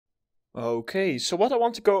Okay, so what I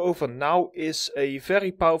want to go over now is a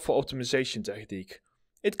very powerful optimization technique.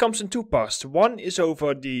 It comes in two parts. One is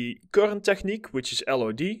over the current technique, which is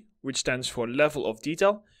LOD, which stands for level of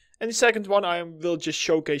detail. And the second one I will just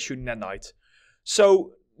showcase you Nanite.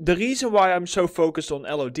 So the reason why I'm so focused on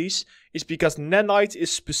LODs is because Nanite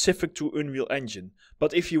is specific to Unreal Engine.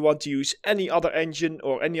 But if you want to use any other engine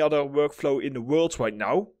or any other workflow in the world right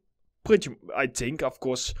now, I think, of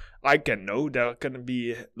course, I can know there can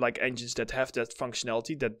be like engines that have that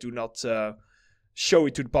functionality that do not show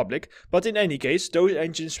it to the public. But in any case, those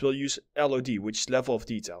engines will use LOD, which is level of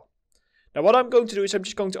detail. Now what I'm going to do is I'm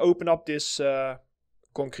just going to open up this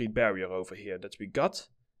concrete barrier over here that we got.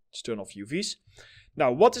 Let's turn off UVs.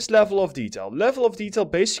 Now what is level of detail? Level of detail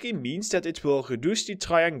basically means that it will reduce the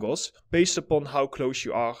triangles based upon how close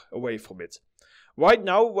you are away from it. Right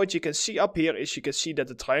now, what you can see up here is you can see that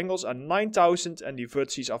the triangles are 9,000 and the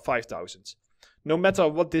vertices are 5,000. No matter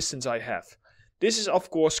what distance I have. This is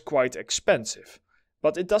of course quite expensive.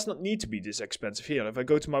 But it does not need to be this expensive here. If I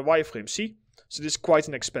go to my wireframe, see? So this is quite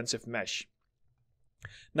an expensive mesh.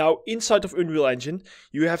 Now, inside of Unreal Engine,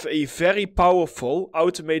 you have a very powerful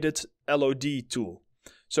automated LOD tool.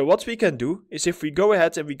 So what we can do is if we go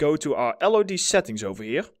ahead and we go to our LOD settings over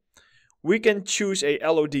here, we can choose a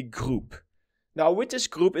LOD group. Now with this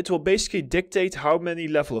group it will basically dictate how many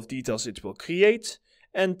level of details it will create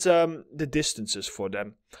and the distances for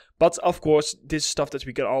them. But of course this is stuff that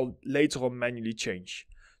we can all later on manually change.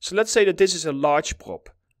 So let's say that this is a large prop.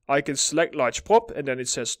 I can select large prop and then it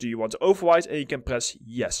says do you want to override and you can press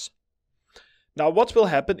yes. Now what will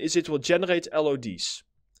happen is it will generate LODs.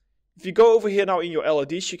 If you go over here now in your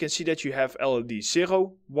LODs you can see that you have LOD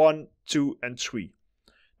 0, 1, 2 and 3.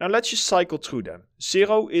 Now let's just cycle through them.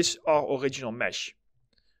 0 is our original mesh.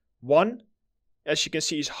 1, as you can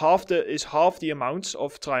see, is half the amount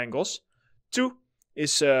of triangles. 2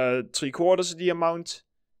 is 3/4 of the amount,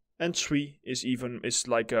 and 3 is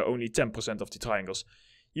like only 10% of the triangles.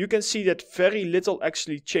 You can see that very little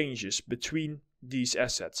actually changes between these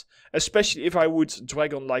assets, especially if I would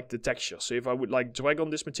drag on like the texture. So if I would like drag on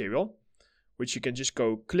this material, which you can just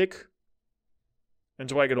go click and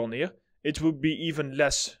drag it on here. It would be even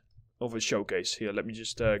less of a showcase. Here, let me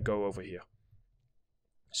just go over here.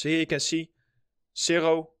 So here you can see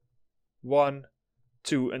 0, 1,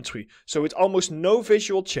 2 and 3. So with almost no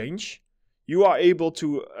visual change, you are able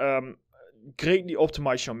to greatly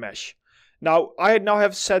optimize your mesh. Now, I now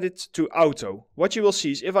have set it to auto. What you will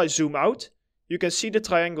see is if I zoom out, you can see the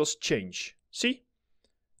triangles change. See?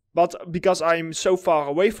 But because I'm so far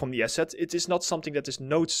away from the asset, it is not something that is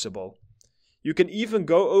noticeable. You can even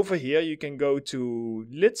go over here, you can go to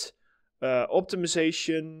lit,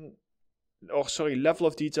 optimization, level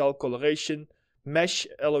of detail, coloration, mesh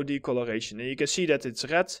LOD coloration. And you can see that it's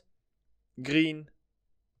red, green,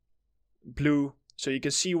 blue. So you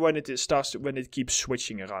can see when it keeps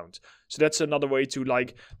switching around. So that's another way to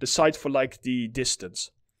like decide for like the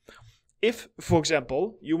distance. If, for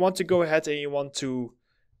example, you want to go ahead and you want to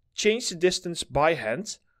change the distance by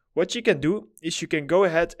hand, what you can do is you can go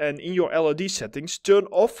ahead and in your LOD settings turn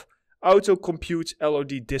off auto compute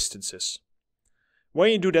LOD distances.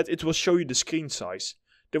 When you do that, it will show you the screen size.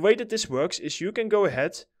 The way that this works is you can go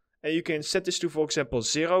ahead and you can set this to, for example,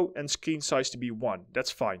 0 and screen size to be 1.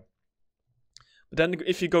 That's fine. But then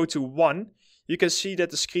if you go to 1, you can see that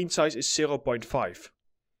the screen size is 0.5.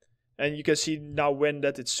 And you can see now when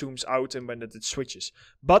that it zooms out and when that it switches.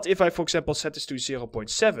 But if I, for example, set this to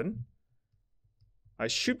 0.7, I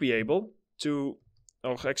should be able to,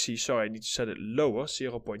 or actually, sorry, I need to set it lower,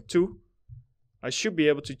 0.2. I should be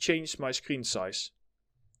able to change my screen size.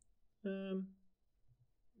 1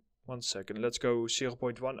 second, let's go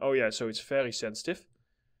 0.1. Oh yeah, so it's very sensitive.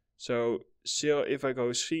 So if I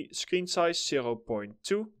go screen size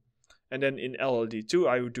 0.2, and then in LLD2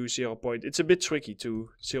 I would do 0. It's a bit tricky to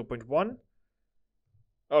 0.1.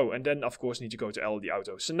 Oh, and then of course need to go to LLD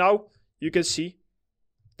auto. So now you can see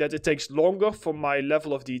that it takes longer for my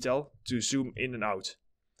level of detail to zoom in and out.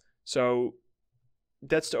 So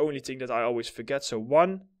that's the only thing that I always forget. So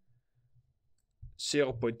 1,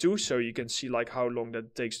 0.2, so you can see like how long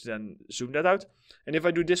that takes to then zoom that out. And if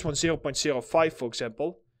I do this one 0.05 for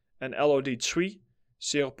example, and LOD3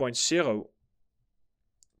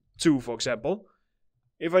 0.02 for example,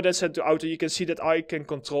 if I then set to auto, you can see that I can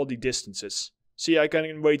control the distances. See, I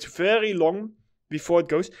can wait very long before it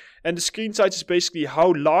goes. And the screen size is basically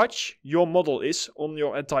how large your model is on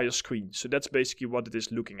your entire screen. So that's basically what it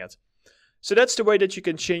is looking at. So that's the way that you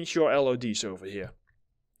can change your LODs over here.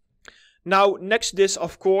 Now, next to this,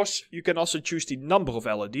 of course, you can also choose the number of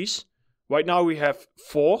LODs. Right now we have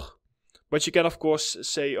 4. But you can of course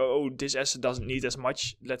say, oh, this asset doesn't need as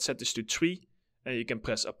much. Let's set this to 3. And you can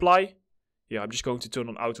press apply. Here, I'm just going to turn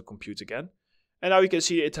on auto compute again. And now you can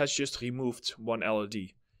see it has just removed one LOD.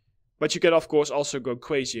 But you can of course also go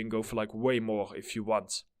crazy and go for like way more if you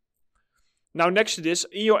want. Now next to this,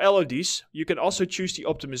 in your LODs, you can also choose the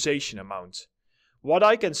optimization amount. What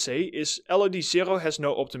I can say is LOD 0 has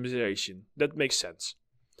no optimization. That makes sense.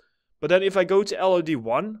 But then if I go to LOD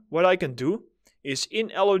 1, what I can do is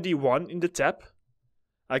in LOD 1 in the tab,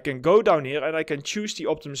 I can go down here and I can choose the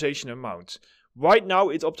optimization amount. Right now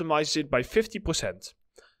it optimizes it by 50%.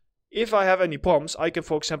 If I have any problems, I can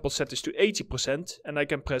for example set this to 80% and I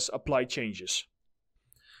can press apply changes.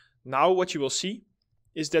 Now what you will see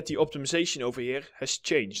is that the optimization over here has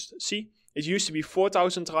changed. See, it used to be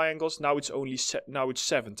 4,000 triangles, now it's only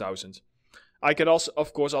 7,000. I can also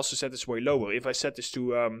of course also set this way lower. If I set this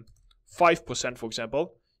to 5% for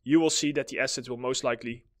example, you will see that the asset will most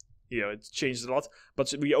likely, here it changed a lot,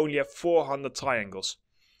 but we only have 400 triangles.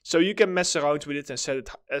 So you can mess around with it and set it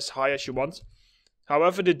as high as you want.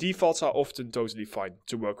 However, the defaults are often totally fine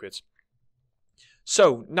to work with.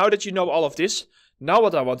 So, now that you know all of this, now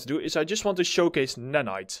what I want to do is I just want to showcase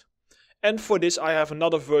Nanite. And for this I have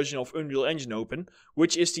another version of Unreal Engine open,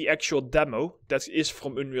 which is the actual demo that is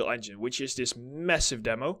from Unreal Engine, which is this massive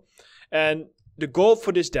demo. And the goal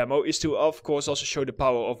for this demo is to of course also show the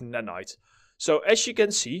power of Nanite. So as you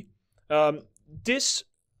can see,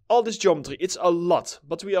 all this geometry, it's a lot,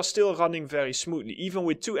 but we are still running very smoothly. Even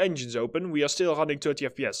with 2 engines open, we are still running 30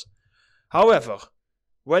 FPS. However,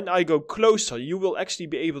 when I go closer, you will actually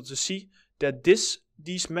be able to see that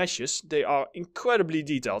these meshes, they are incredibly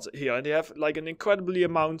detailed here, and they have like an incredibly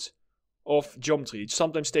amount of geometry. It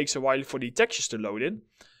sometimes takes a while for the textures to load in,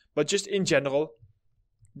 but just in general,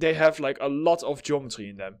 they have like a lot of geometry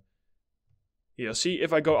in them. Here, see,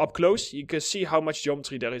 if I go up close, you can see how much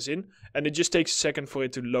geometry there is in, and it just takes a second for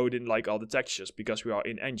it to load in like all the textures, because we are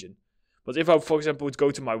in engine. But if I, for example, would go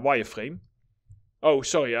to my wireframe, oh,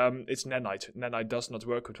 sorry, it's Nanite. Nanite does not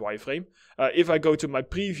work with wireframe. If I go to my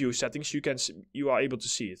preview settings, you are able to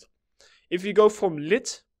see it. If you go from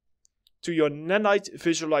lit to your Nanite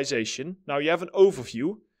visualization, now you have an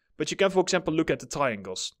overview, but you can, for example, look at the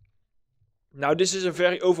triangles. Now, this is a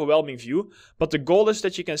very overwhelming view, but the goal is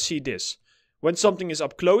that you can see this. When something is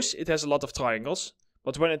up close, it has a lot of triangles.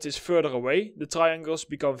 But when it is further away, the triangles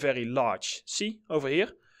become very large. See, over here?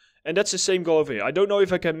 And that's the same goal over here. I don't know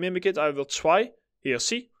if I can mimic it. I will try. Here,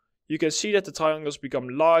 see? You can see that the triangles become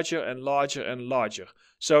larger and larger and larger.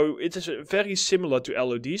 So it is very similar to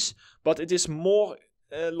LODs, but it is more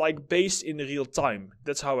like based in real time.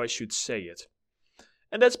 That's how I should say it.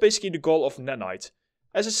 And that's basically the goal of Nanite.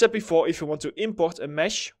 As I said before, if you want to import a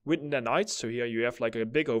mesh with Nanite, so here you have like a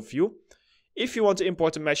big overview. If you want to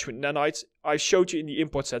import a mesh with Nanite, I showed you in the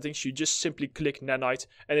import settings, you just simply click Nanite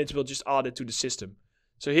and it will just add it to the system.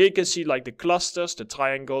 So here you can see like the clusters, the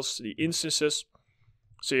triangles, the instances.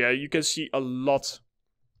 So yeah, you can see a lot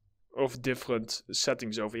of different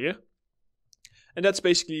settings over here. And that's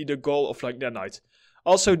basically the goal of like Nanite.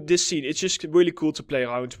 Also this scene, it's just really cool to play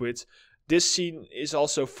around with. This scene is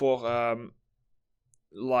also for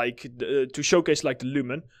to showcase like the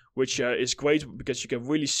lumen, which is great because you can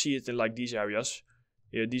really see it in like these areas.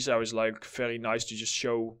 Yeah, these areas like very nice to just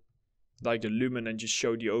show like the lumen and just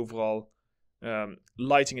show the overall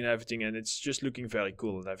lighting and everything, and it's just looking very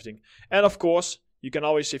cool and everything. And of course, you can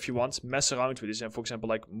always, if you want, mess around with this and for example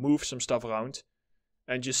like move some stuff around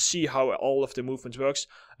and just see how all of the movement works.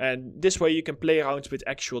 And this way you can play around with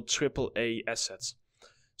actual AAA assets.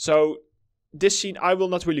 So this scene, I will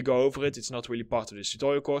not really go over it. It's not really part of this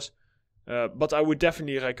tutorial course. But I would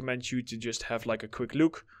definitely recommend you to just have like a quick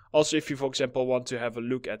look. Also, if you, for example, want to have a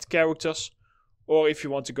look at characters. Or if you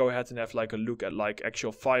want to go ahead and have like a look at like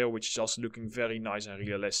actual fire, which is also looking very nice and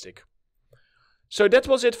realistic. So that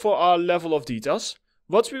was it for our level of details.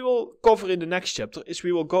 What we will cover in the next chapter is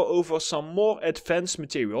we will go over some more advanced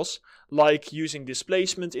materials. Like using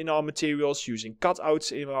displacement in our materials, using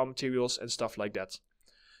cutouts in our materials and stuff like that.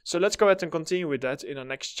 So let's go ahead and continue with that in our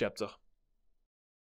next chapter.